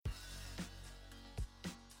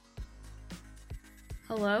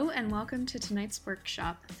Hello and welcome to tonight's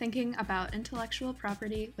workshop, Thinking About Intellectual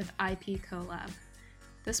Property with IP CoLab.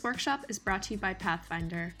 This workshop is brought to you by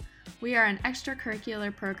Pathfinder. We are an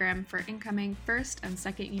extracurricular program for incoming first and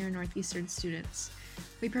second year Northeastern students.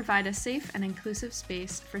 We provide a safe and inclusive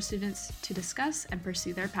space for students to discuss and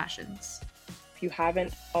pursue their passions. If you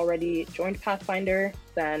haven't already joined Pathfinder,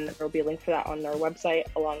 then there will be a link for that on our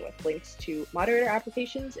website, along with links to moderator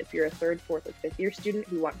applications if you're a third, fourth, or fifth year student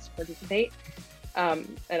who wants to participate.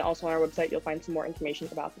 And also on our website, you'll find some more information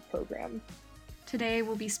about the program. Today,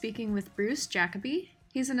 we'll be speaking with Bruce Jacoby.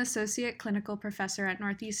 He's an associate clinical professor at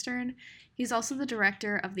Northeastern. He's also the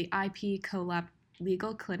director of the IP CoLab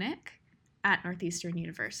Legal Clinic at Northeastern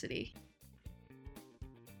University.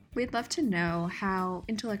 We'd love to know how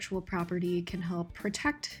intellectual property can help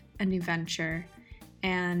protect a new venture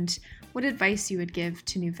and what advice you would give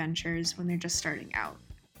to new ventures when they're just starting out.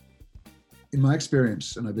 In my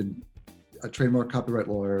experience, and I've been a trademark copyright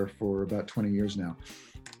lawyer for about 20 years now,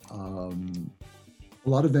 a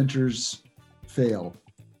lot of ventures fail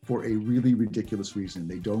for a really ridiculous reason.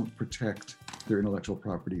 They don't protect their intellectual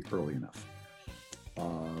property early enough.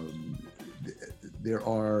 There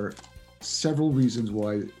are several reasons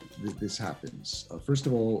why this happens. First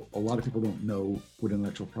of all, a lot of people don't know what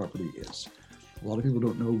intellectual property is. A lot of people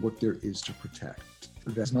don't know what there is to protect.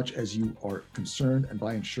 As much as you are concerned and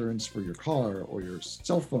buy insurance for your car or your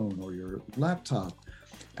cell phone or your laptop,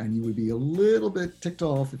 and you would be a little bit ticked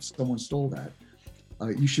off if someone stole that,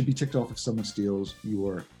 you should be ticked off if someone steals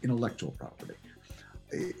your intellectual property.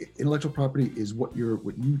 Intellectual property is what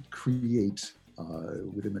you create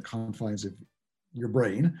within the confines of your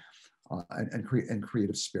brain and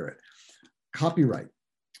creative spirit. Copyright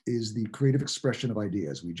is the creative expression of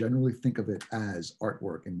ideas. We generally think of it as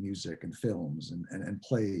artwork and music and films and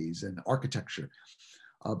plays and architecture,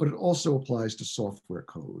 but it also applies to software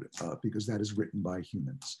code because that is written by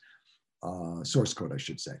humans, source code, I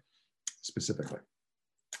should say, specifically.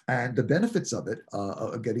 And the benefits of it,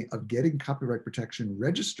 of getting copyright protection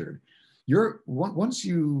registered, once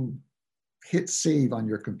you hit save on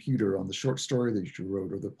your computer on the short story that you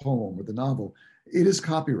wrote or the poem or the novel, it is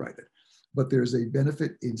copyrighted. But there's a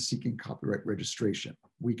benefit in seeking copyright registration.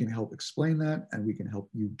 We can help explain that, and we can help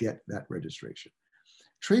you get that registration.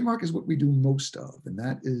 Trademark is what we do most of, and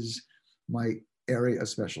that is my area of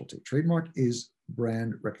specialty. Trademark is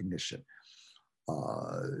brand recognition.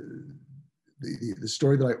 The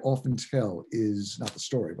story that I often tell is not the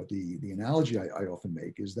story, but the analogy I often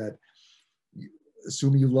make is that,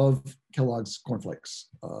 assuming you love Kellogg's cornflakes,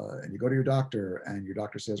 and you go to your doctor, and your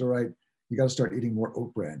doctor says, all right, you got to start eating more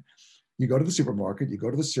oat bran. You go to the supermarket, you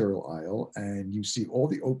go to the cereal aisle, and you see all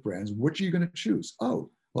the oat brands. Which are you going to choose?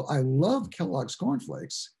 Oh, well, I love Kellogg's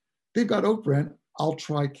cornflakes. They've got oat bran. I'll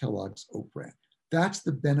try Kellogg's oat bran. That's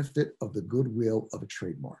the benefit of the goodwill of a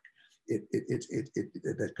trademark.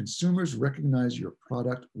 That consumers recognize your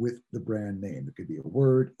product with the brand name. It could be a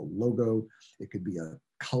word, a logo, it could be a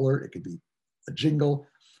color, it could be a jingle.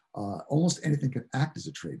 Almost anything can act as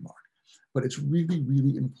a trademark. But it's really,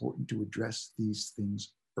 really important to address these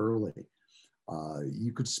things early.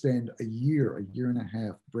 You could spend a year and a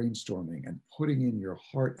half brainstorming and putting in your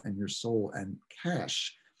heart and your soul and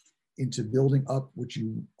cash into building up a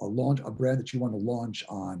brand that you want to launch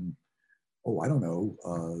on,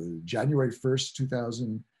 January 1st,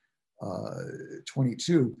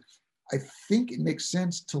 2022. I think it makes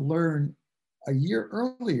sense to learn a year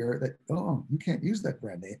earlier that, you can't use that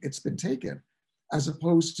brand name, it's been taken, as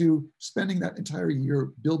opposed to spending that entire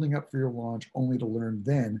year building up for your launch only to learn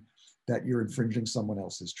then that you're infringing someone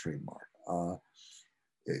else's trademark.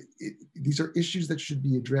 These are issues that should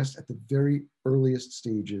be addressed at the very earliest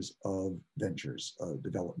stages of ventures,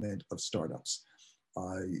 development of startups.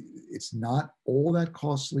 It's not all that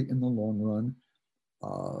costly in the long run.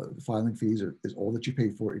 The filing fees is all that you pay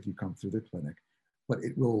for if you come through the clinic, but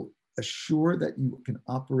it will assure that you can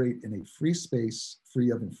operate in a free space,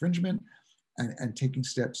 free of infringement, and taking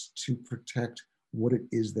steps to protect what it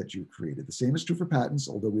is that you created. The same is true for patents,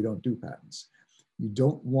 although we don't do patents. You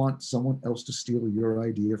don't want someone else to steal your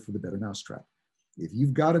idea for the better mousetrap. If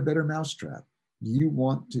you've got a better mousetrap, you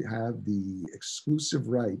want to have the exclusive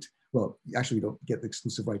right. Well, actually, you don't get the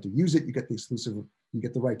exclusive right to use it. You get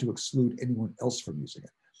the right to exclude anyone else from using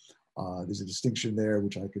it. There's a distinction there,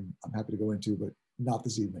 which I'm happy to go into, but not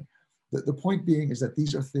this evening. The point being is that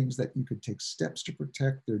these are things that you could take steps to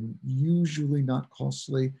protect. They're usually not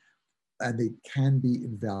costly, and they can be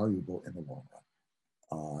invaluable in the long run.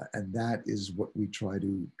 And that is what we try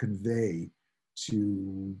to convey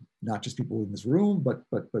to not just people in this room, but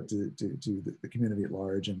to the community at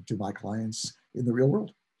large and to my clients in the real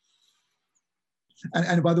world.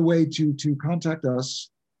 And by the way, to contact us,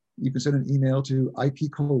 you can send an email to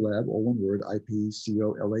ipcolab, all one word,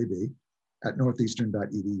 IPCOLAB, at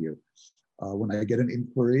northeastern.edu. When I get an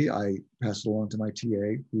inquiry, I pass it along to my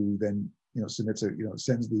TA, who then submits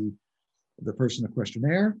sends the person a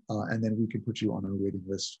questionnaire, and then we can put you on our waiting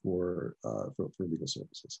list for legal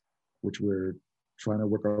services, which we're trying to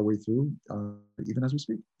work our way through, even as I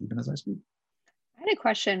speak. I had a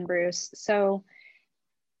question, Bruce. So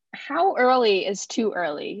how early is too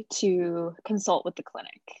early to consult with the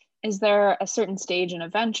clinic? Is there a certain stage in a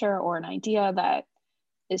venture or an idea that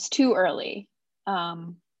is too early?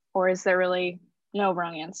 Or is there really no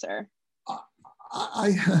wrong answer?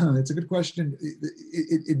 It's a good question.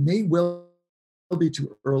 It may well be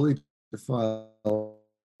too early to file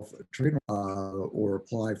a trademark or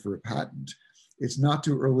apply for a patent. It's not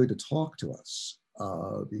too early to talk to us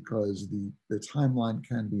because the timeline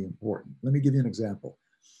can be important. Let me give you an example.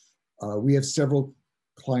 We have several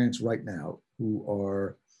clients right now who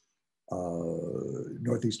are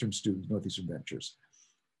Northeastern students, Northeastern Ventures.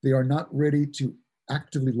 They are not ready to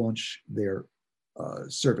actively launch their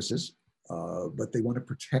services, but they want to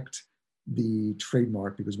protect the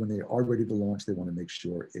trademark because when they are ready to launch, they want to make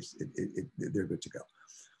sure they're good to go.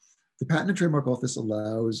 The Patent and Trademark Office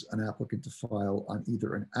allows an applicant to file on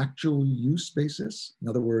either an actual use basis. In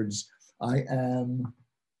other words, I am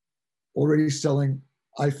already selling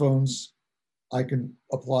iPhones. I can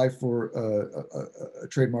apply for a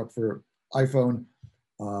trademark for iPhone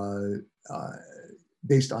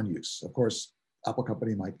based on use. Of course, Apple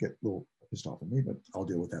company might get a little pissed off at me, but I'll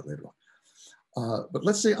deal with that later on. But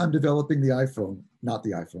let's say I'm developing the iPhone, not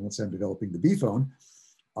the iPhone. Let's say I'm developing the B phone,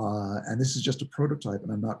 and this is just a prototype,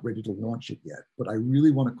 and I'm not ready to launch it yet. But I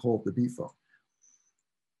really want to call it the B phone.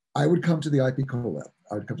 I would come to the IP Colab.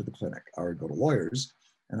 I would come to the clinic. I would go to lawyers,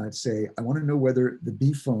 and I'd say, I want to know whether the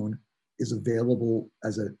B phone is available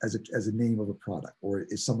as a name of a product, or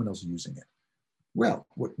is someone else using it? Well,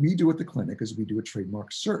 what we do at the clinic is we do a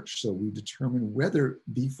trademark search. So we determine whether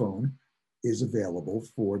B phone is available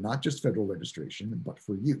for not just federal registration, but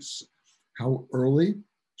for use. How early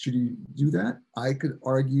should you do that? I could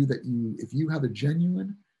argue that if you have a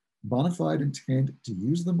genuine, bona fide intent to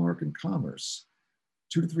use the mark in commerce,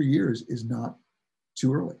 2 to 3 years is not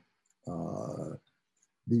too early.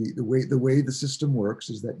 The way the system works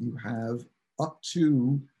is that you have up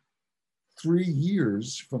to 3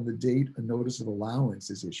 years from the date a notice of allowance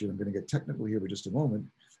is issued. I'm going to get technical here for just a moment.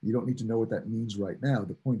 You don't need to know what that means right now.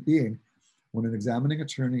 The point being, when an examining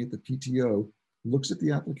attorney at the PTO looks at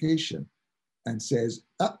the application and says,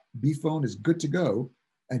 B phone is good to go,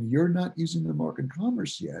 and you're not using the mark in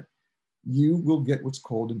commerce yet, you will get what's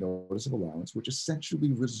called a notice of allowance, which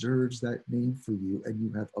essentially reserves that name for you, and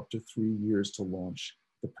you have up to 3 years to launch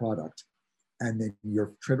the product. And then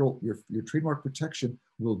your trademark protection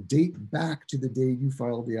will date back to the day you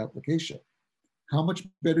filed the application. How much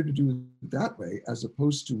better to do it that way as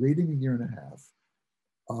opposed to waiting a year and a half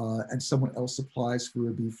and someone else applies for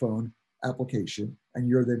a B phone application and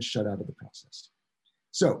you're then shut out of the process.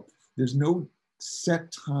 So there's no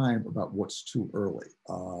set time about what's too early.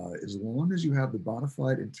 As long as you have the bona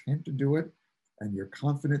fide intent to do it and you're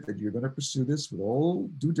confident that you're going to pursue this with all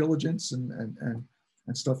due diligence and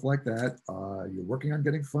stuff like that, you're working on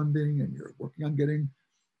getting funding and you're working on getting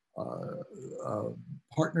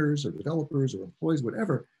partners or developers or employees,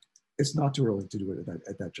 whatever, it's not too early to do it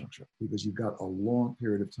at that juncture because you've got a long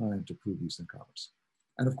period of time to prove use in commerce.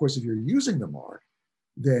 And of course, if you're using the mark,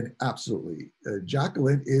 then absolutely.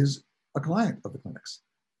 Jacqueline is a client of the clinics.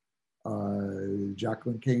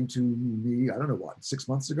 Jacqueline came to me, I don't know what, 6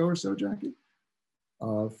 months ago or so, Jackie,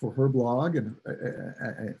 for her blog and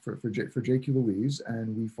for JQ Louise,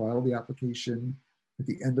 and we filed the application at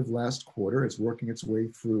the end of last quarter. It's working its way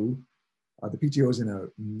through. The PTO is in a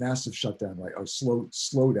massive shutdown, right, or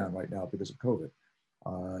slow down right now because of COVID.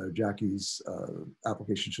 Jackie's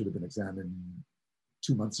application should have been examined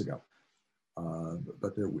 2 months ago,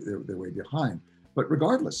 but they're way behind. But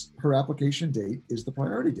regardless, her application date is the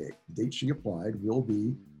priority date. The date she applied will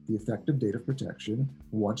be the effective date of protection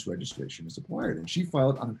once registration is acquired. And she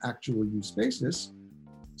filed on an actual use basis.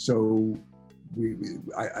 So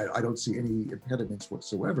I don't see any impediments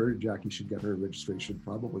whatsoever. Jackie should get her registration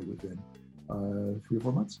probably within 3 or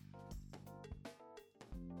 4 months.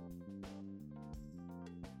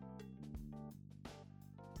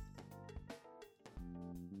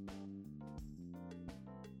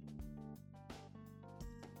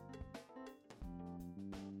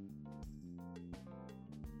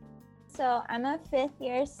 So I'm a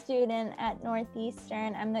 5th-year student at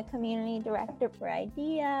Northeastern. I'm the community director for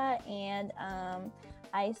IDEA, and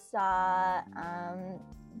I saw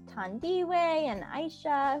Handiwe and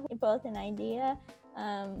Aisha, both in IDEA,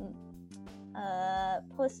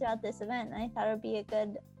 posted out this event, and I thought it would be a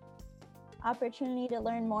good opportunity to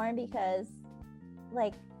learn more, because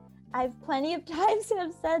like I've plenty of times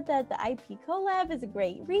have said that the IP Collab is a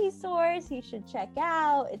great resource you should check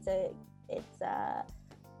out.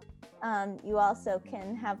 You also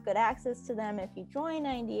can have good access to them if you join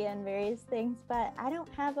IDEA and various things, but I don't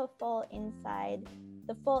have the full inside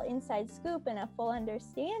scoop and a full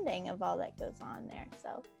understanding of all that goes on there.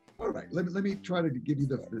 So all right, let me try to give you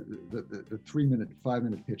the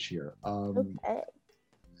 5-minute pitch here. Okay.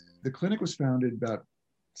 The clinic was founded about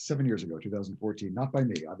 7 years ago, 2014, not by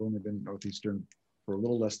me. I've only been at Northeastern for a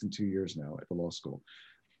little less than 2 years now at the law school.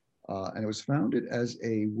 And it was founded as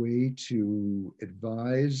a way to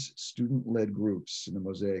advise student-led groups in the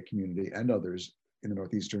Mosaic community and others in the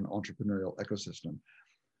Northeastern entrepreneurial ecosystem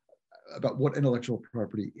about what intellectual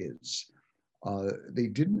property is. They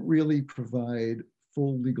didn't really provide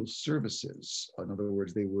full legal services. In other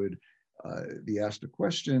words, they would be asked a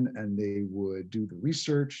question and they would do the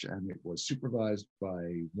research, and it was supervised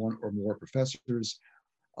by one or more professors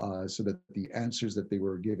so that the answers that they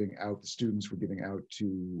were giving out, the students were giving out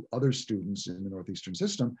to other students in the Northeastern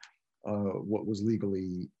system, what was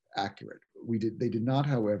legally accurate. They did not,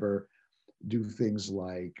 however, do things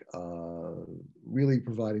like really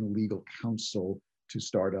providing legal counsel to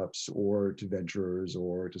startups or to venturers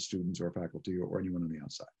or to students or faculty or anyone on the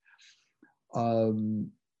outside.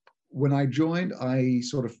 When I joined, I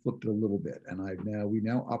sort of flipped it a little bit, and we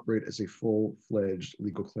now operate as a full-fledged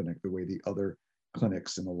legal clinic, the way the other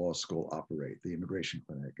clinics in the law school operate, the immigration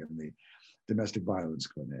clinic and the domestic violence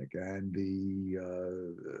clinic and the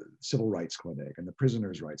civil rights clinic and the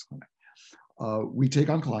prisoners' rights clinic. We take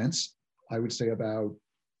on clients. I would say about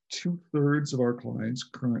 2/3 of our clients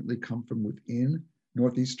currently come from within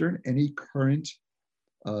Northeastern. Any current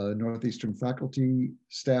Northeastern faculty,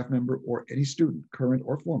 staff member, or any student, current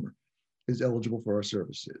or former, is eligible for our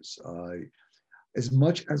services. As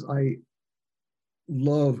much as I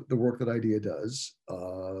love the work that IDEA does,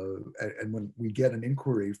 and when we get an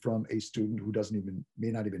inquiry from a student who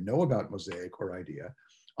may not even know about Mosaic or IDEA,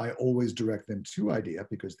 I always direct them to IDEA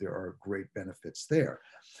because there are great benefits there.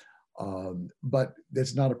 But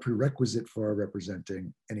that's not a prerequisite for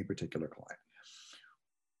representing any particular client.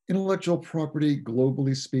 Intellectual property,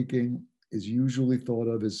 globally speaking, is usually thought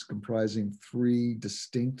of as comprising 3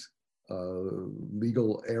 distinct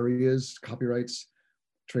legal areas: copyrights,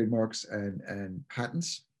 trademarks, and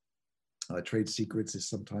patents. Trade secrets is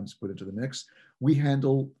sometimes put into the mix. We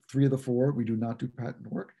handle 3 of the 4. We do not do patent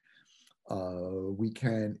work. We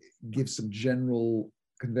can give some general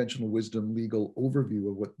conventional wisdom legal overview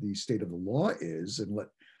of what the state of the law is, and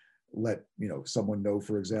let someone know,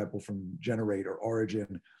 for example, from Generate or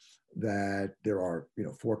Origin, that there are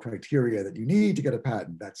 4 criteria that you need to get a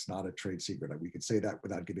patent. That's not a trade secret. We could say that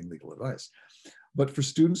without giving legal advice. But for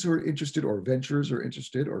students who are interested, or venturers who are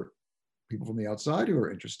interested, or people from the outside who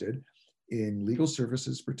are interested in legal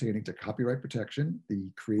services pertaining to copyright protection, the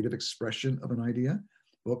creative expression of an idea,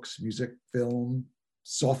 books, music, film,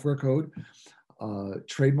 software code,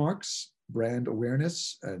 trademarks, brand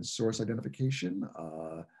awareness, and source identification.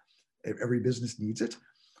 Every business needs it.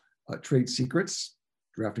 Trade secrets,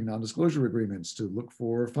 drafting non-disclosure agreements to look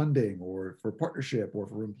for funding or for partnership or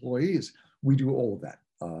for employees. We do all of that.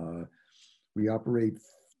 We operate,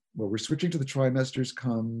 we're switching to the trimesters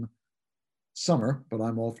come summer, but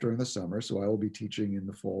I'm off during the summer, so I will be teaching in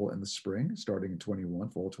the fall and the spring, starting in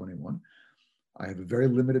fall 21. I have a very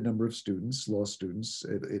limited number of students, law students.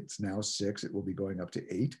 It's now 6. It will be going up to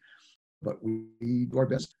 8, but we do our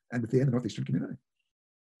best and within the Northeastern community.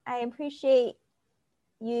 I appreciate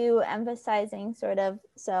you emphasizing so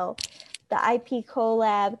the IP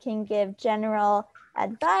Collab can give general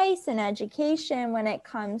advice and education when it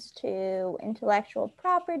comes to intellectual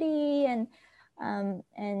property and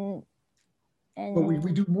But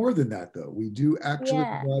we do more than that, though. We do actually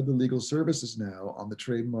provide the legal services now on the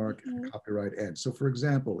trademark and copyright end. So, for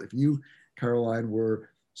example, if you, Caroline, were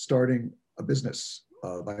starting a business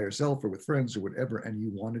by yourself or with friends or whatever, and you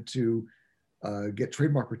wanted to get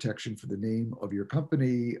trademark protection for the name of your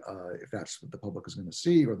company, if that's what the public is going to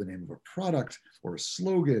see, or the name of a product, or a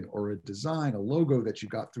slogan, or a design, a logo that you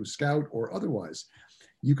got through Scout or otherwise,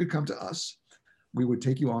 you could come to us. We would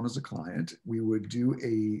take you on as a client. We would do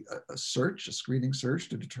a search, a screening search,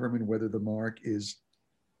 to determine whether the mark is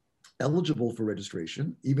eligible for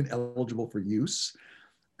registration, even eligible for use.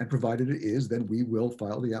 And provided it is, then we will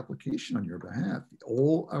file the application on your behalf.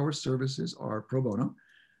 All our services are pro bono.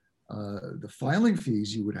 The filing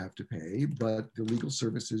fees you would have to pay, but the legal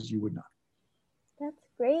services you would not. That's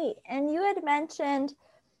great. And you had mentioned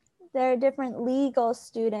there are different legal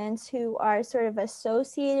students who are sort of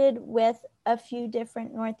associated with a few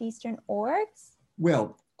different Northeastern orgs?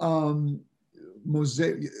 Well,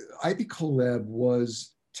 Mosaic, IB Collab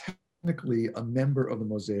was technically a member of the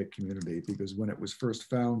Mosaic community because when it was first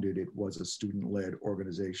founded, it was a student-led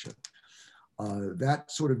organization. That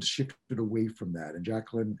sort of shifted away from that. And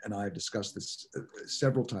Jacqueline and I have discussed this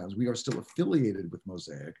several times. We are still affiliated with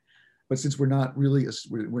Mosaic, but since we're not really,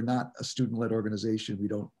 we're not a student-led organization, we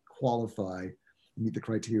don't qualify, meet the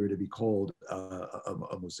criteria to be called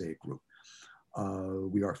a Mosaic group.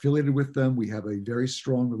 We are affiliated with them. We have a very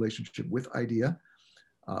strong relationship with IDEA.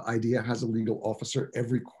 IDEA has a legal officer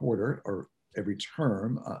every quarter or every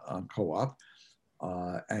term on co-op,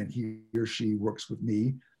 and he or she works with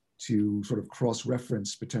me to sort of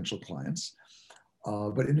cross-reference potential clients.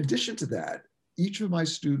 But in addition to that, each of my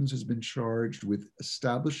students has been charged with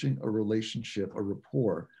establishing a relationship, a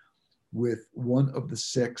rapport with one of the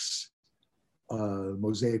 6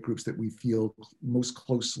 Mosaic groups that we feel most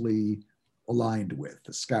closely aligned with,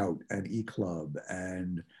 the Scout and E-Club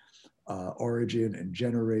and Origin and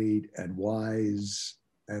Generate and Wise,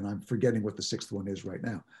 and I'm forgetting what the 6th one is right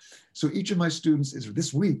now. So each of my students is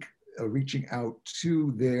this week reaching out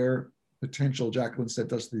to their potential, Jacqueline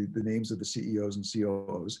sent us the names of the CEOs and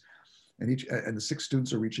COOs, and the 6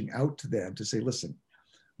 students are reaching out to them to say, listen,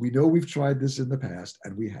 we know we've tried this in the past,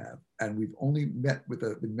 and we have, and we've only been met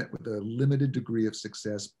with a limited degree of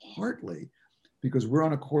success, partly because we're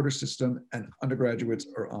on a quarter system and undergraduates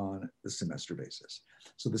are on the semester basis.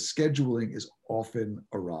 So the scheduling is often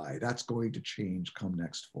awry. That's going to change come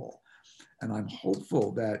next fall. And I'm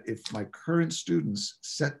hopeful that if my current students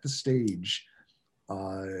set the stage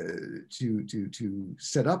to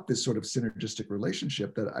set up this sort of synergistic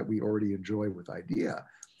relationship that we already enjoy with IDEA,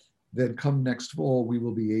 then come next fall, we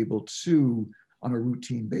will be able to, on a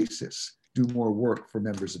routine basis, do more work for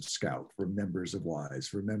members of Scout, for members of Wise,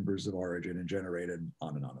 for members of Origin and Generate, and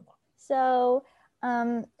on and on and on. So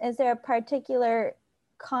is there a particular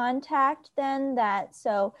contact then that,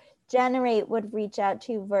 so Generate would reach out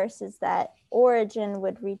to versus that Origin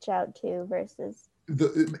would reach out to versus?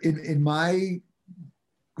 In my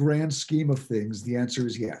grand scheme of things, the answer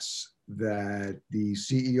is yes, that the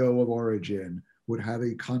CEO of Origin would have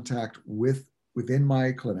a contact within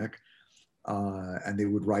my clinic, and they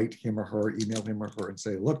would write him or her, email him or her and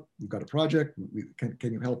say, look, we've got a project,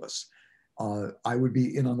 can you help us? I would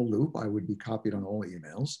be in on the loop, I would be copied on all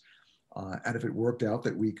emails. And if it worked out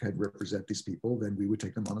that we could represent these people, then we would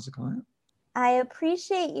take them on as a client. I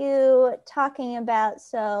appreciate you talking about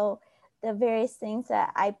the various things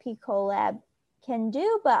that IP Collab can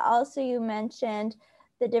do, but also you mentioned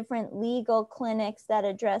the different legal clinics that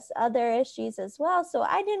address other issues as well. So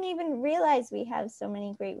I didn't even realize we have so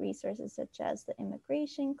many great resources such as the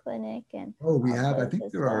immigration clinic and we have, I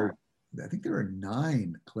think there are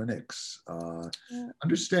 9 clinics.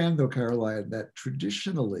 Understand though, Caroline, that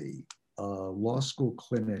traditionally law school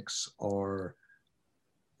clinics are,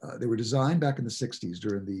 they were designed back in the 60s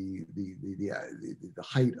during the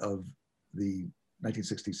height of the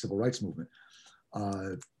 1960s civil rights movement,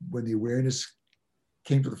 when the awareness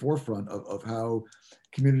came to the forefront of how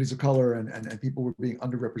communities of color and people were being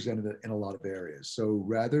underrepresented in a lot of areas. So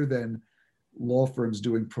rather than law firms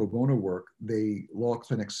doing pro bono work, law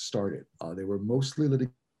clinics started. They were mostly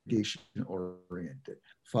litigation oriented,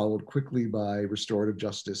 followed quickly by restorative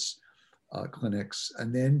justice clinics,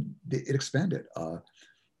 and then it expanded.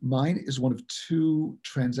 Mine is one of 2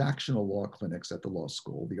 transactional law clinics at the law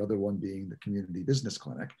school, the other one being the community business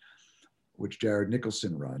clinic, which Jared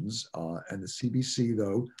Nicholson runs. And the CBC,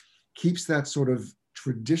 though, keeps that sort of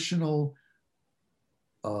traditional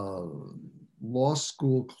law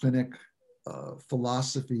school clinic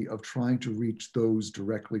philosophy of trying to reach those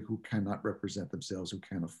directly who cannot represent themselves, who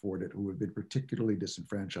can't afford it, who have been particularly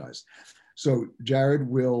disenfranchised. So Jared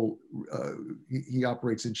he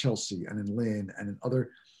operates in Chelsea and in Lynn and in other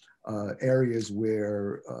areas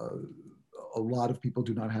where a lot of people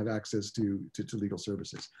do not have access to legal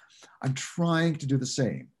services. I'm trying to do the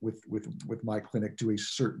same with my clinic to a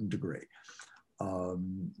certain degree.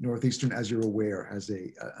 Northeastern, as you're aware, has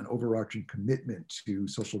an overarching commitment to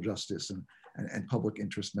social justice and public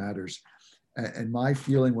interest matters. And my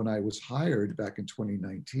feeling when I was hired back in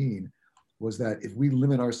 2019 was that if we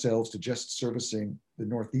limit ourselves to just servicing the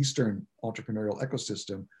Northeastern entrepreneurial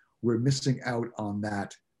ecosystem, we're missing out on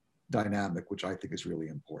that dynamic, which I think is really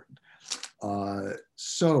important.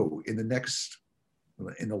 So in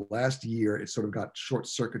the last year, it sort of got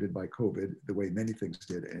short-circuited by COVID, the way many things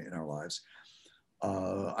did in our lives.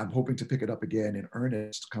 I'm hoping to pick it up again in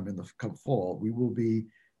earnest come fall. We will be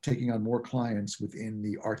taking on more clients within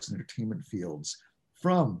the arts and entertainment fields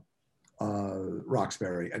from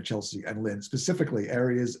Roxbury and Chelsea and Lynn, specifically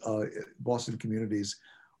areas, Boston communities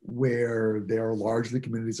where they are largely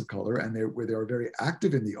communities of color and where they are very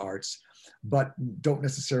active in the arts, but don't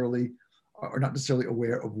necessarily, are not necessarily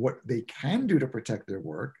aware of what they can do to protect their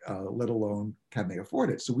work, let alone can they afford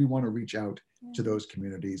it. So we want to reach out to those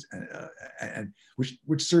communities, and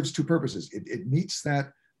which serves two purposes. It meets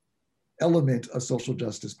that element of social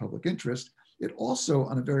justice, public interest. It also,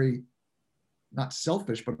 on a very, not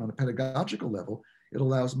selfish, but on a pedagogical level, it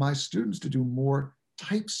allows my students to do more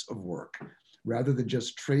types of work. Rather than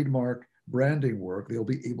just trademark branding work, they'll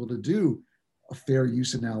be able to do a fair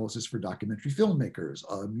use analysis for documentary filmmakers,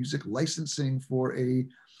 music licensing for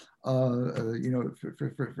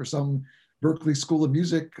for some Berkeley School of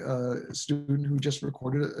Music student who just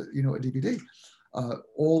recorded a DVD.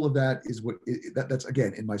 All of that is that's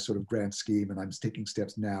again in my sort of grand scheme, and I'm taking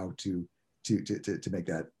steps now to make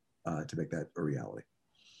that a reality.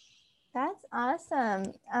 That's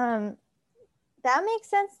awesome. That makes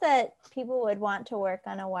sense that people would want to work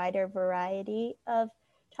on a wider variety of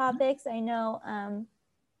topics. I know,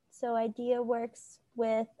 so IDEA works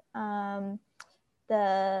with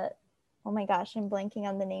oh my gosh, I'm blanking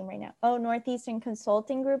on the name right now. Oh, Northeastern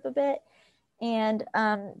Consulting Group a bit. And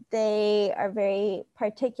they are very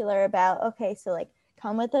particular about, okay, so like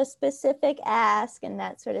come with a specific ask and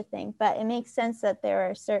that sort of thing. But it makes sense that there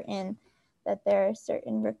are certain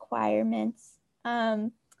requirements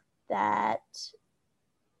that,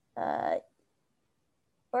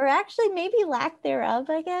 or actually maybe lack thereof,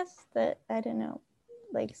 I guess, that, I don't know,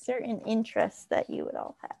 like certain interests that you would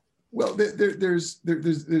all have. Well, there's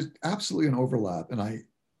absolutely an overlap, and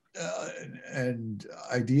and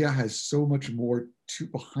IDEA has so much more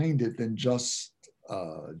behind it than just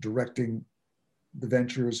directing the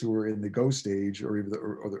ventures who are in the go stage or even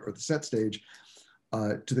the set stage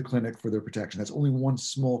to the clinic for their protection. That's only one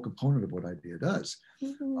small component of what IDEA does.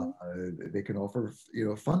 Mm-hmm. They can offer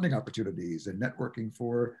funding opportunities and networking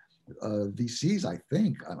for VCs. I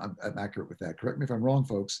think I'm accurate with that. Correct me if I'm wrong,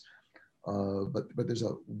 folks. But there's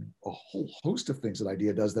a whole host of things that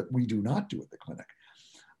IDEA does that we do not do at the clinic.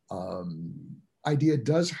 IDEA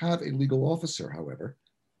does have a legal officer, however,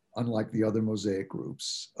 unlike the other Mosaic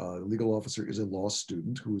groups. The legal officer is a law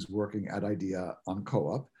student who is working at IDEA on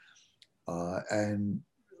co-op, and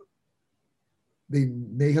they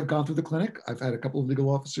may have gone through the clinic. I've had a couple of legal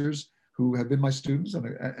officers who have been my students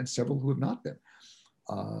and several who have not been.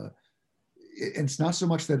 It's not so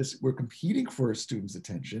much that we're competing for a student's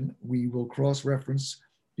attention. We will cross-reference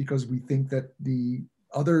because we think that the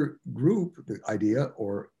other group, the IDEA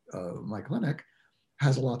or my clinic,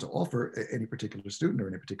 has a lot to offer any particular student or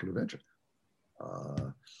any particular venture.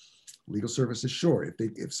 Legal services, sure.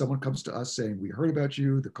 If someone comes to us saying, we heard about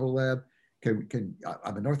you, the collab,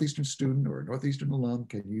 I'm a Northeastern student or a Northeastern alum,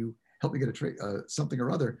 can you help me get something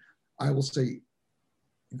or other? I will say,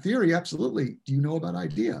 in theory, absolutely. Do you know about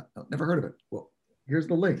IDEA? No, never heard of it. Well, here's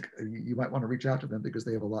the link. You might want to reach out to them because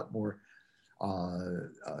they have a lot more.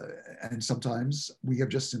 And sometimes we have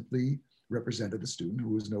just simply represented the student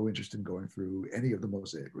who has no interest in going through any of the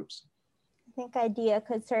Mosaic groups. I think IDEA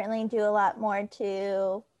could certainly do a lot more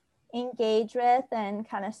to engage with and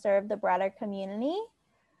kind of serve the broader community.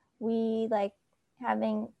 We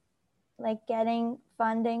getting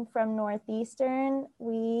funding from Northeastern,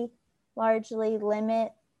 we largely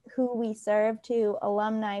limit who we serve to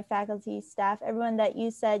alumni, faculty, staff, everyone that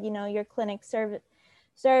you said, your clinic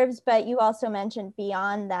serves, but you also mentioned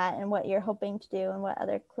beyond that and what you're hoping to do and what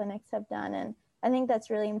other clinics have done. And I think that's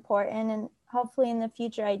really important. And hopefully in the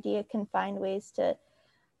future, IDEA can find ways to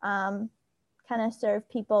kind of serve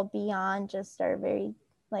people beyond just our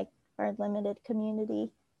our limited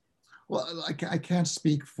community. Well, I can't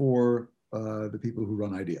speak for the people who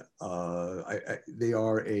run IDEA. They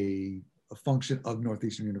are a function of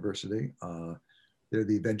Northeastern University. They're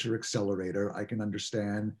the venture accelerator. I can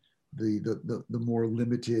understand the more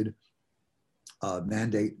limited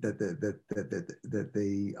mandate that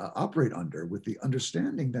they operate under, with the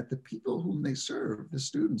understanding that the people whom they serve, the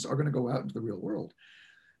students, are going to go out into the real world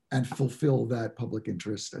and fulfill that public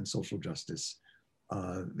interest and social justice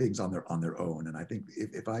things on their own. And I think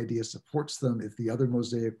if IDEA supports them, if the other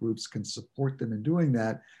Mosaic groups can support them in doing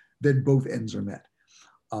that, then both ends are met.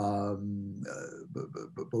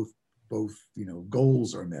 Both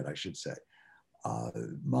goals are met, I should say.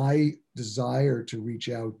 My desire to reach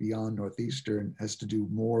out beyond Northeastern has to do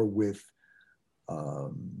more with,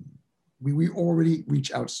 we already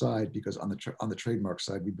reach outside because on the trademark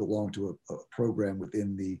side, we belong to a program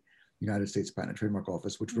within the United States Patent and Trademark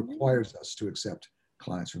Office, which requires us to accept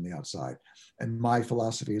clients from the outside. And my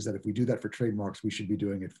philosophy is that if we do that for trademarks, we should be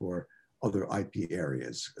doing it for other IP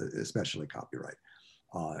areas, especially copyright.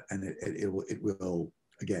 And it will,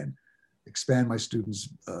 again, expand my students'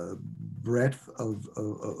 breadth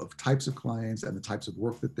of types of clients and the types of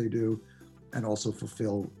work that they do, and also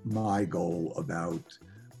fulfill my goal about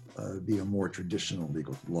being a more traditional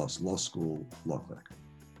law school law clinic.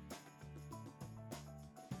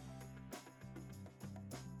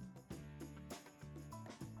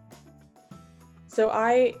 So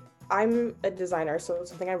I'm a designer, so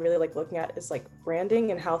something I really like looking at is like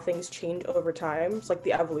branding and how things change over time. It's like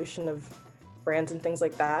the evolution of brands and things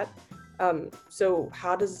like that. So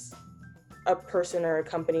how does a person or a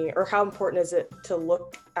company, or how important is it to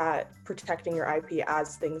look at protecting your IP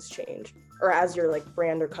as things change, or as your like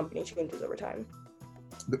brand or company changes over time?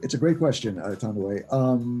 It's a great question, Tandaway.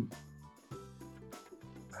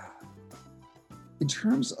 In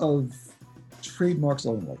terms of trademarks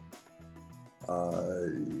only,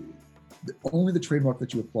 only the trademark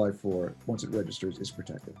that you apply for once it registers is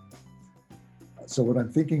protected. So what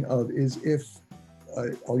I'm thinking of is if,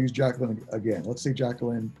 I'll use Jacqueline again. Let's say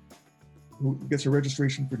Jacqueline who gets her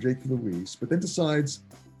registration for JQ Louise, but then decides,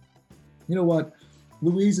 you know what,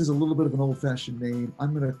 Louise is a little bit of an old-fashioned name.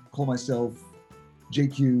 I'm going to call myself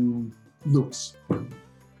JQ Lewis.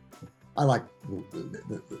 I like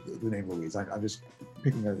the name Louise. I'm just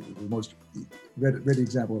picking the most ready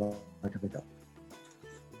example that I can think of.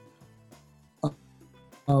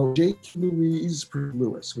 JQ Louise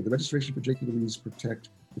Lewis. Would the registration for JQ Louise protect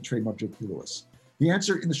the trademark JQ Lewis? The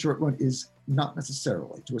answer in the short run is not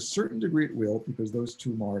necessarily. To a certain degree it will, because those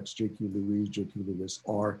two marks, JQ Louise, JQ Lewis,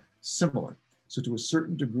 are similar. So to a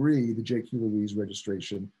certain degree, the JQ Louise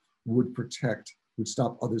registration would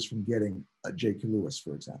stop others from getting a JQ Lewis,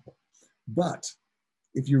 for example. But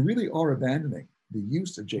if you really are abandoning the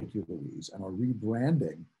use of JQ Louise and are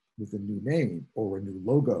rebranding with a new name or a new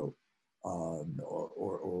logo,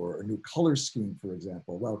 or a new color scheme, for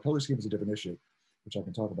example, well, color scheme is a different issue, which I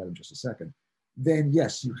can talk about in just a second, then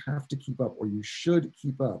yes, you have to keep up, or you should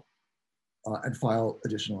keep up and file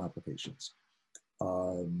additional applications.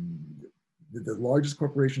 The largest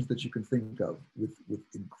corporations that you can think of with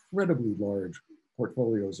incredibly large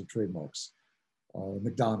portfolios of trademarks,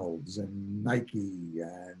 McDonald's and Nike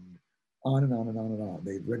and on and on and on and on.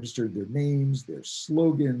 They've registered their names, their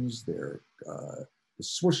slogans, their the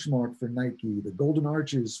swoosh mark for Nike, the golden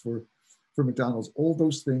arches for McDonald's. All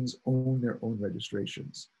those things own their own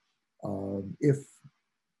registrations. If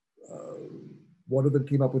one of them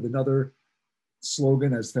came up with another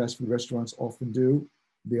slogan, as fast food restaurants often do,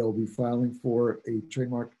 they'll be filing for a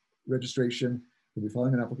trademark registration. They'll be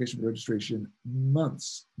filing an application for registration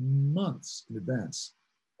months in advance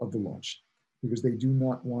of the launch, because they do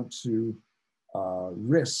not want to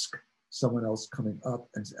risk someone else coming up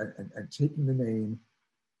and taking the name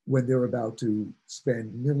when they're about to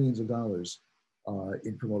spend millions of dollars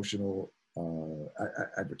in promotional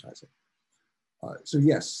advertising. So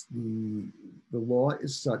yes, the law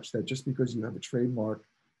is such that just because you have a trademark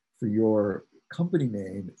for your company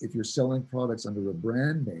name, if you're selling products under a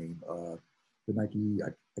brand name, the Nike,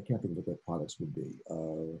 I can't think of what their products would be.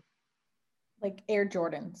 Like Air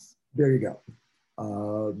Jordans. There you go.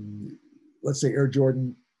 Let's say Air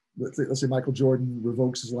Jordan, let's say Michael Jordan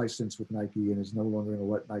revokes his license with Nike and is no longer going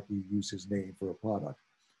to let Nike use his name for a product.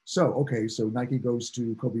 So, okay, so Nike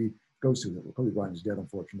Kobe Bryant is dead,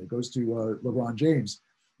 unfortunately, goes to LeBron James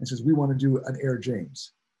and says, we want to do an Air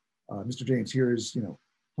James. Mr. James, here's,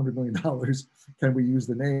 $100 million. Can we use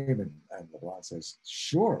the name? And LeBron says,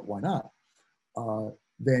 sure, why not?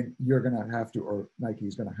 Then you're going to have to, or Nike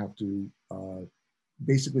is going to have to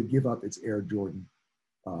basically give up its Air Jordan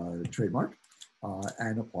trademark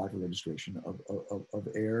and apply for registration of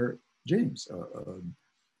Air James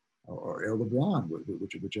or Air LeBron,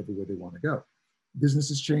 whichever way they want to go.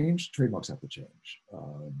 Businesses change, trademarks have to change.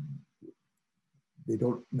 They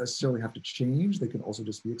don't necessarily have to change, they can also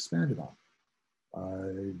just be expanded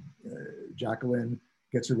on. Jacqueline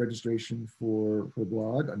gets her registration for her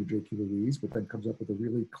blog under JQ Louise, but then comes up with a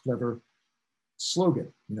really clever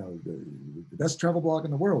slogan, the best travel blog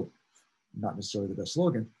in the world. Not necessarily the best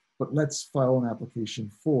slogan, but let's file an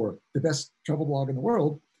application for the best travel blog in the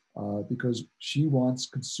world because she wants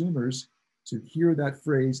consumers to hear that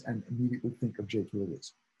phrase and immediately think of JQ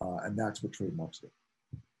Louise. And that's what trademarks do.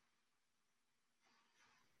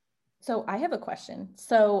 So I have a question.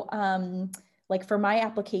 So like for my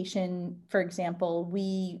application, for example,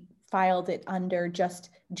 we filed it under just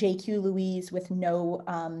JQ Louise with no,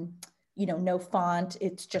 no font.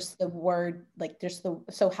 It's just the word,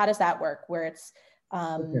 so how does that work where it's,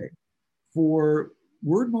 okay. For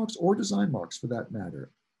word marks or design marks for that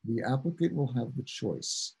matter, the applicant will have the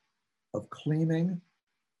choice of claiming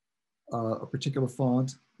a particular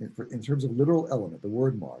font in terms of literal element, the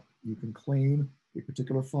word mark. You can claim a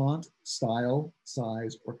particular font, style,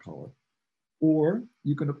 size, or color, or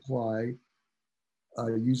you can apply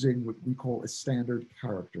using what we call a standard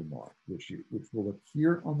character mark, which will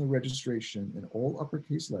appear on the registration in all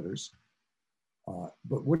uppercase letters.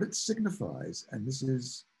 But what it signifies, and this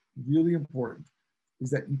is really important, is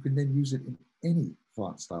that you can then use it in any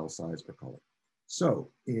font style, size, or color. So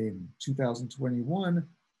in 2021,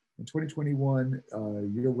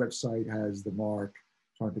 your website has the mark,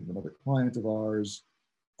 I'm trying to think of another client of ours,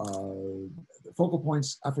 Focal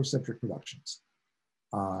Points Afrocentric Productions.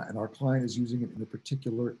 And our client is using it in a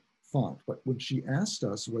particular font. But when she asked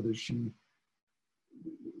us when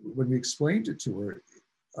we explained it to her,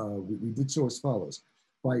 we did so as follows.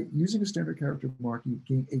 By using a standard character mark, you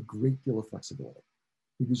gain a great deal of flexibility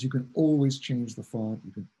because you can always change the font,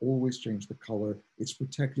 you can always change the color. It's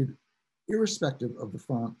protected irrespective of the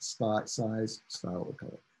font size, style, or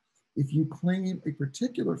color. If you claim a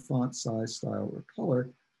particular font size, style, or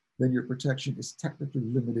color, then your protection is technically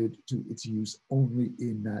limited to its use only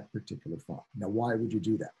in that particular font. Now, why would you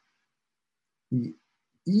do that? The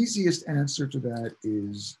easiest answer to that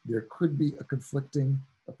is there could be a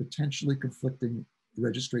potentially conflicting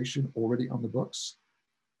registration already on the books.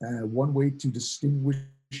 One way to distinguish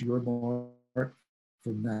your mark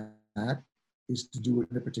from that is to do it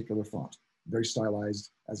in a particular font, very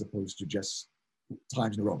stylized as opposed to just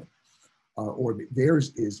Times New Roman. Or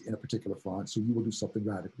theirs is in a particular font, so you will do something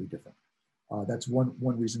radically different. That's one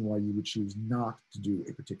reason why you would choose not to do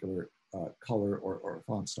a particular color or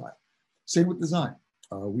font style. Same with design.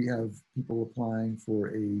 We have people applying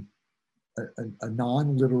for a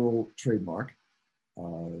non-literal trademark,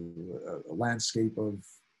 a landscape of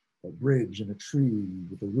a bridge and a tree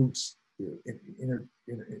with the roots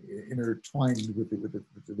intertwined with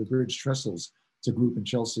the bridge trestles. It's a group in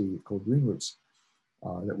Chelsea called Green Roots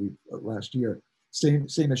that we last year.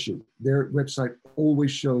 Same issue. Their website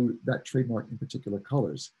always showed that trademark in particular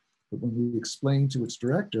colors. But when we explained to its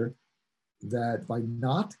director that by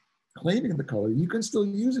not claiming the color, you can still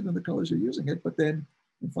use it in the colors you're using it, but then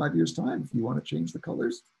in 5 years' time, if you want to change the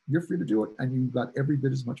colors, you're free to do it, and you've got every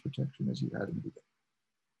bit as much protection as you had in the beginning.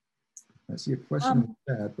 I see a question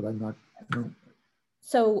in that, but I'm not.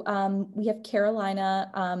 So we have Carolina.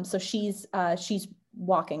 So she's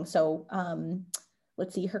walking. So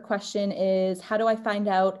let's see. Her question is, how do I find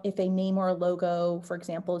out if a name or a logo, for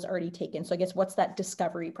example, is already taken? So I guess what's that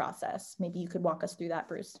discovery process? Maybe you could walk us through that,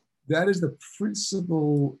 Bruce. That is the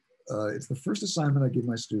principal. It's the first assignment I give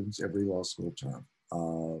my students every law school term.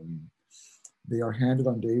 They are handed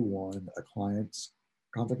on day one a client's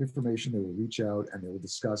contact information. They will reach out and they will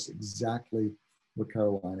discuss exactly what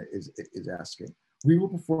Carolina is asking. We will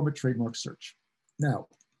perform a trademark search. Now,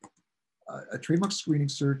 a trademark screening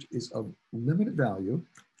search is of limited value.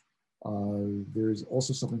 There's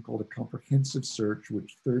also something called a comprehensive search,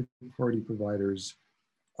 which third-party providers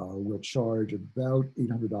will charge about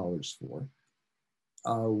 $800 for.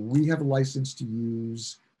 We have a license to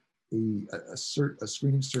use a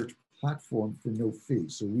screening search platform for no fee.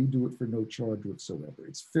 So we do it for no charge whatsoever.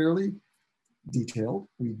 It's fairly detailed.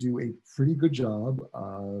 We do a pretty good job.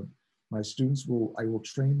 My students I will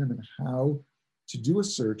train them in how to do a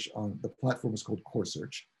search on the platform is called Core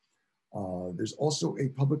Search. There's also a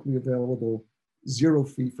publicly available zero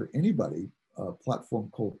fee for anybody platform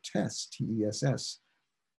called TESS, T-E-S-S,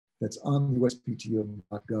 that's on the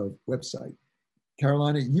uspto.gov website.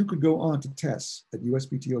 Carolina, you could go on to TESS at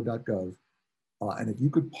uspto.gov, and if you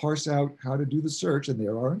could parse out how to do the search, and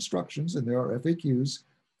there are instructions and there are FAQs,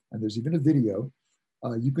 and there's even a video,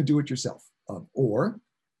 you can do it yourself. Or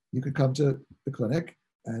you could come to the clinic,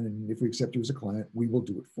 and if we accept you as a client, we will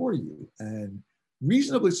do it for you. And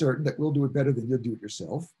reasonably certain that we'll do it better than you'll do it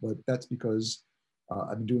yourself, but that's because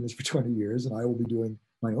I've been doing this for 20 years, and I will be doing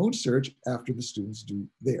my own search after the students do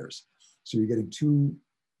theirs. So you're getting two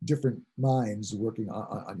different minds working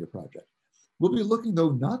on your project. We'll be looking,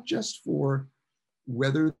 though, not just for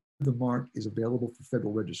whether the mark is available for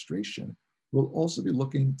federal registration. We'll also be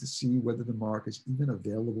looking to see whether the mark is even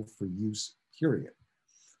available for use, period.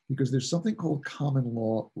 Because there's something called common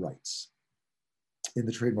law rights in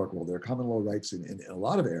the trademark world. There are common law rights in a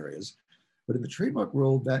lot of areas, but in the trademark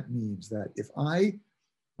world, that means that if I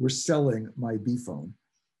were selling my B phone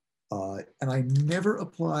and I never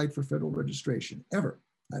applied for federal registration, ever,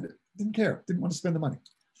 I didn't care, didn't want to spend the money.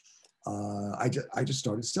 I just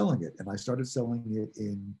started selling it, and I started selling it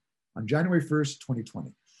on January 1st,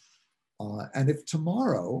 2020. And if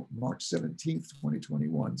tomorrow, March 17th,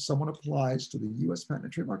 2021, someone applies to the US Patent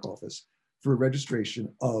and Trademark Office for a registration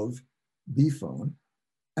of B phone,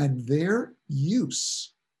 and their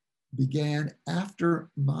use began after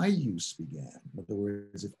my use began. In other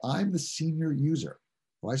words, if I'm the senior user,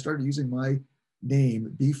 if I started using my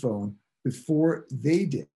name, bphone, before they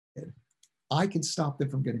did, I can stop them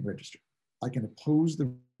from getting registered. I can oppose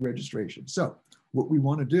the registration. So what we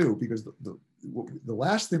want to do, because the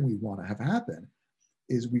last thing we want to have happen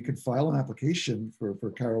is we could file an application for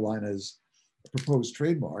Carolina's proposed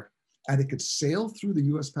trademark, and it could sail through the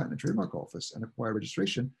US Patent and Trademark Office and acquire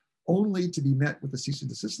registration, only to be met with a cease and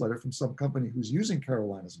desist letter from some company who's using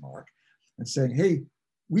Carolina's mark and saying, hey,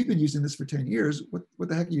 we've been using this for 10 years. What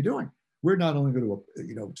the heck are you doing? We're not only going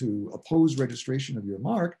to, to oppose registration of your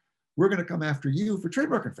mark, we're going to come after you for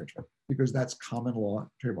trademark infringement, because that's common law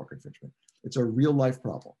trademark infringement. It's a real life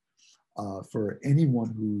problem for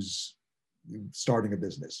anyone who's starting a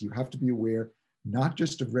business. You have to be aware not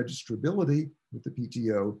just of registrability with the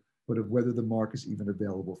PTO, but of whether the mark is even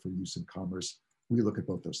available for use in commerce. We look at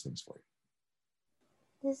both those things for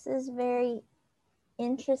you. This is very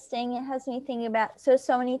interesting. It has me thinking about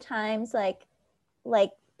so many times like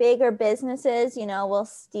bigger businesses, will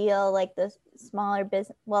steal like the smaller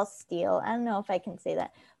business, steal, I don't know if I can say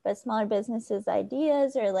that, but smaller businesses'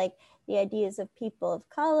 ideas, or like the ideas of people of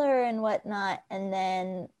color and whatnot. And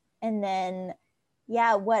then,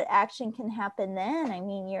 yeah, what action can happen then? I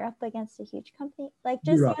mean, you're up against a huge company. Like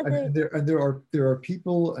just there are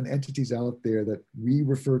people and entities out there that we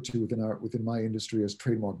refer to within my industry as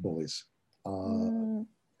trademark bullies.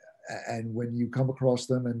 And when you come across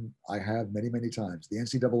them, and I have many, many times, the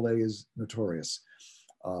NCAA is notorious.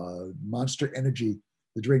 Monster Energy,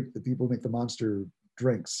 the drink, the people who make the Monster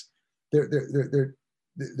drinks, they're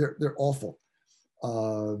awful.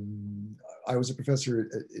 I was a professor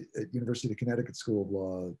at University of Connecticut School of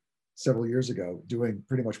Law several years ago, doing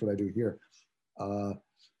pretty much what I do here.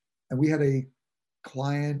 And we had a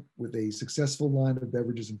client with a successful line of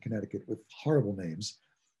beverages in Connecticut with horrible names,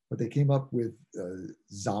 but they came up with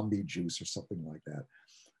zombie juice or something like that.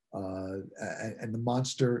 And the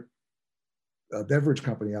Monster beverage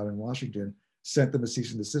company out in Washington sent them a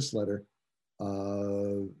cease and desist letter,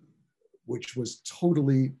 which was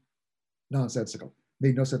totally nonsensical,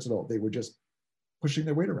 made no sense at all. They were just pushing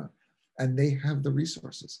their weight around, and they have the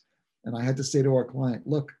resources. And I had to say to our client,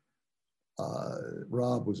 look,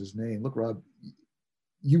 Rob was his name. Look, Rob,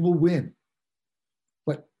 you will win.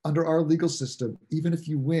 But under our legal system, even if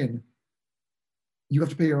you win, you have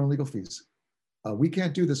to pay your own legal fees. We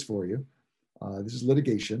can't do this for you. This is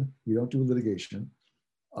litigation. We don't do litigation.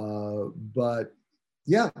 But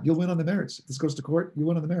yeah, you'll win on the merits. If this goes to court, you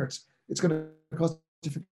win on the merits. It's going to cost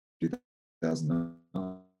you $50,000.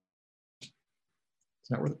 It's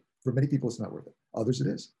not worth it. For many people, it's not worth it. Others, it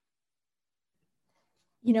is.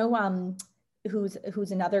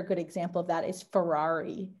 Who's another good example of that is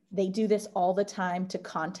Ferrari. They do this all the time to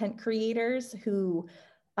content creators who,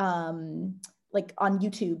 like on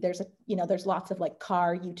YouTube, there's lots of like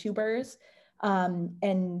car YouTubers,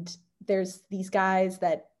 and there's these guys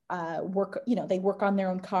that they work on their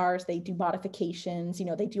own cars, they do modifications,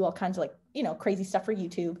 they do all kinds of like, crazy stuff for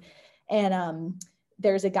YouTube. And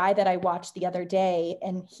there's a guy that I watched the other day,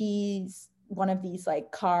 and he's one of these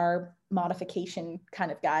like car modification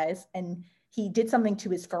kind of guys. And he did something to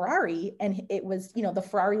his Ferrari, and it was, the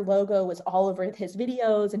Ferrari logo was all over his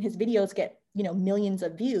videos, and his videos get, millions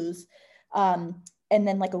of views. And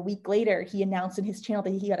then like a week later, he announced in his channel that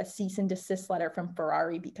he got a cease and desist letter from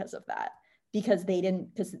Ferrari because of that, because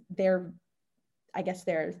they're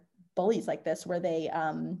bullies like this, where they,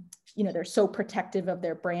 they're so protective of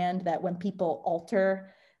their brand that when people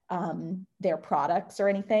alter their products or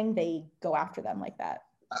anything, they go after them like that.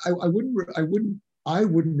 I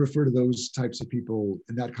wouldn't refer to those types of people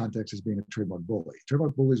in that context as being a trademark bully.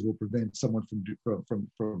 Trademark bullies will prevent someone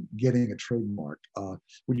from getting a trademark.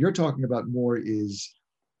 What you're talking about more is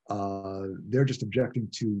they're just objecting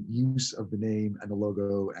to use of the name and the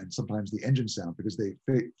logo and sometimes the engine sound, because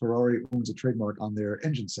Ferrari owns a trademark on their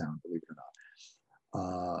engine sound, believe it or not.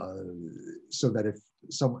 So that if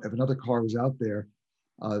another car was out there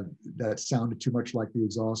that sounded too much like the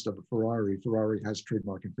exhaust of a Ferrari has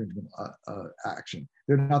trademark infringement action.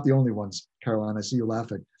 They're not the only ones, Caroline. I see you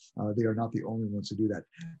laughing. They are not the only ones who do that.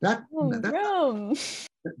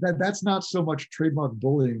 That's not so much trademark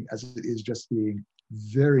bullying as it is just being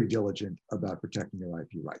very diligent about protecting your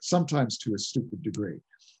IP rights, sometimes to a stupid degree.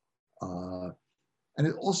 And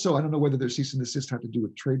it also, I don't know whether their cease and desist had to do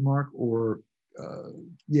with trademark or,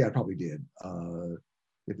 yeah, it probably did.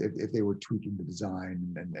 If they were tweaking the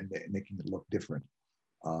design and making it look different.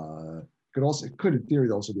 It could in theory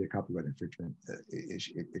also be a copyright infringement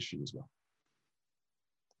issue as well.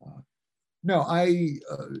 No,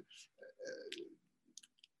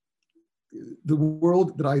 the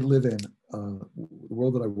world that I live in, the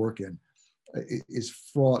world that I work in, is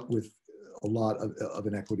fraught with a lot of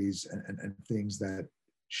inequities and things that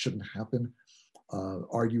shouldn't happen.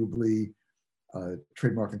 Arguably,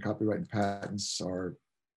 trademark and copyright and patents are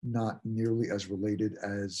not nearly as related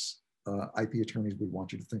as IP attorneys would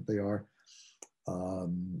want you to think they are.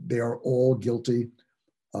 They are all guilty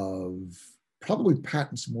of probably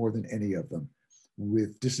patents more than any of them,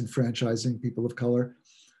 with disenfranchising people of color.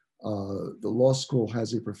 The law school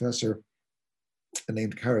has a professor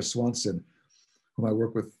named Kara Swanson, whom I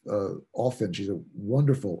work with often. She's a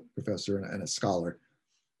wonderful professor and a scholar.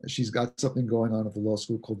 She's got something going on at the law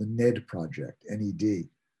school called the NED Project, NED,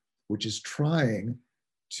 which is trying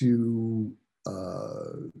to get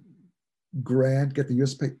the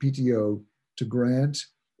USPTO to grant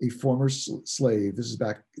a former slave, this is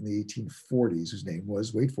back in the 1840s, whose name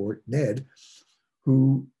was, wait for it, Ned,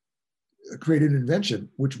 who created an invention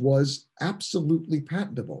which was absolutely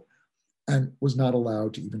patentable and was not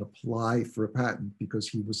allowed to even apply for a patent because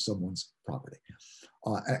he was someone's property.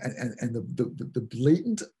 And the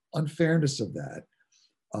blatant unfairness of that,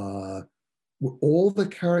 all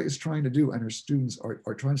that Kara is trying to do, and her students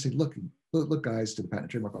are trying to say, look guys, to the Patent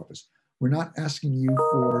and Trademark Office, we're not asking you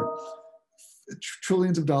for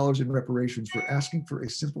trillions of dollars in reparations. We're asking for a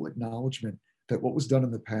simple acknowledgement that what was done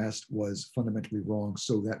in the past was fundamentally wrong,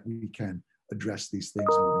 so that we can address these things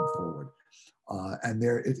moving forward. And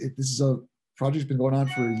this is a project that's been going on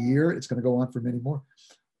for a year. It's going to go on for many more.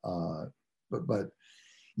 But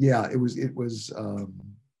yeah,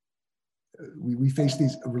 we face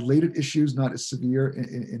these related issues, not as severe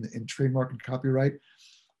in trademark and copyright.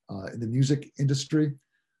 In the music industry,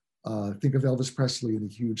 think of Elvis Presley and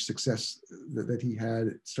the huge success that he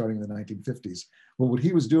had starting in the 1950s. Well, what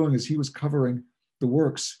he was doing is he was covering the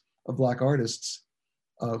works of Black artists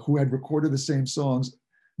who had recorded the same songs,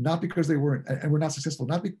 not because they weren't, and were not successful,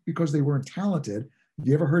 not because they weren't talented.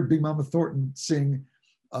 You ever heard Big Mama Thornton sing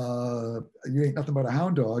You Ain't Nothing But a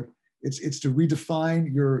Hound Dog? It's to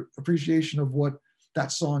redefine your appreciation of what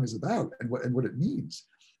that song is about and what it means.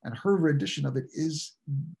 And her rendition of it is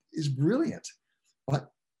brilliant,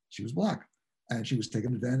 but she was Black and she was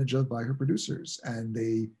taken advantage of by her producers, and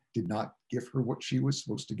they did not give her what she was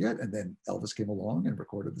supposed to get. And then Elvis came along and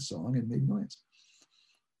recorded the song and made millions.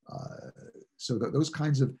 So those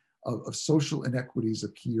kinds of social inequities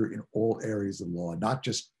appear in all areas of law, not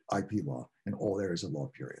just IP law, in all areas of law,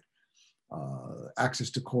 period. Access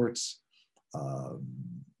to courts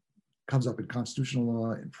comes up in constitutional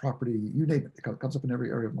law, in property, you name it. It comes up in every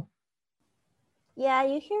area of law. Yeah,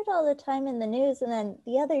 you hear it all the time in the news. And then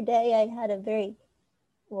the other day I had a very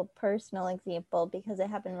personal example because it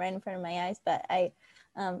happened right in front of my eyes, but I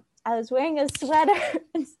was wearing a sweater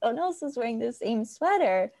and someone else was wearing the same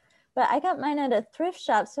sweater, but I got mine at a thrift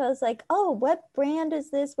shop. So I was like, oh, what brand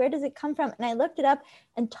is this? Where does it come from? And I looked it up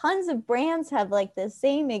and tons of brands have like the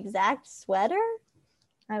same exact sweater.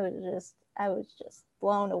 I was just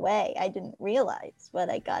blown away. I didn't realize what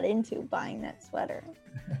I got into buying that sweater.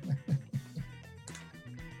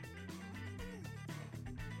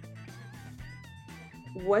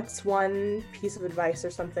 What's one piece of advice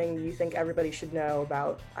or something you think everybody should know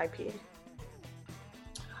about IP?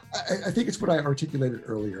 I think it's what I articulated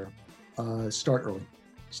earlier. Start early.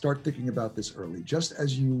 Start thinking about this early. Just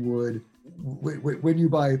as you would when you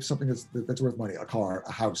buy something that's worth money, a car,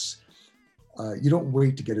 a house, you don't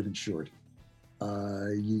wait to get it insured.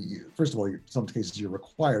 First of all, in some cases you're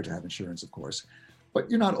required to have insurance, of course, but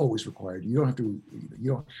you're not always required. You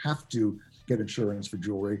don't have to get insurance for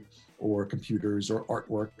jewelry or computers or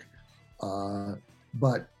artwork,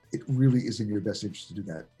 but it really is in your best interest to do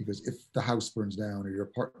that, because if the house burns down or your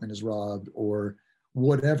apartment is robbed or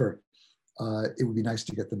whatever, it would be nice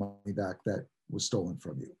to get the money back that was stolen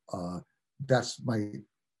from you. That's my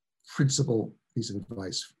principal piece of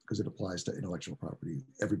advice, because it applies to intellectual property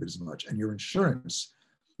every bit as much. And your insurance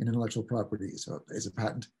in intellectual property is a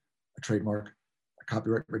patent, a trademark, a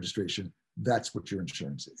copyright registration. That's what your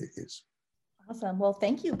insurance is. Awesome. Well,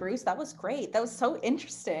 thank you, Bruce. That was great. That was so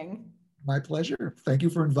interesting. My pleasure. Thank you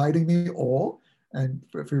for inviting me all and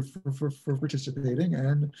for participating.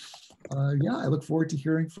 And yeah, I look forward to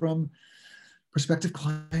hearing from prospective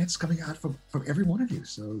clients coming out from every one of you.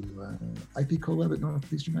 So IP Collab at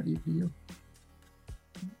Northeastern.edu.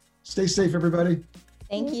 Stay safe, everybody.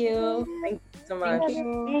 Thank you. Thank you so much.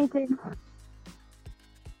 Thank you.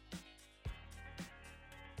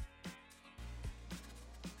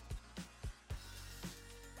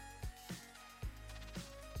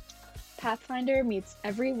 Pathfinder meets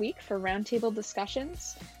every week for roundtable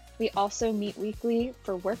discussions. We also meet weekly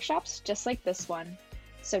for workshops just like this one.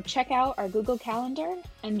 So check out our Google Calendar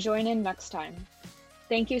and join in next time.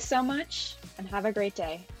 Thank you so much and have a great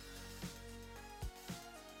day.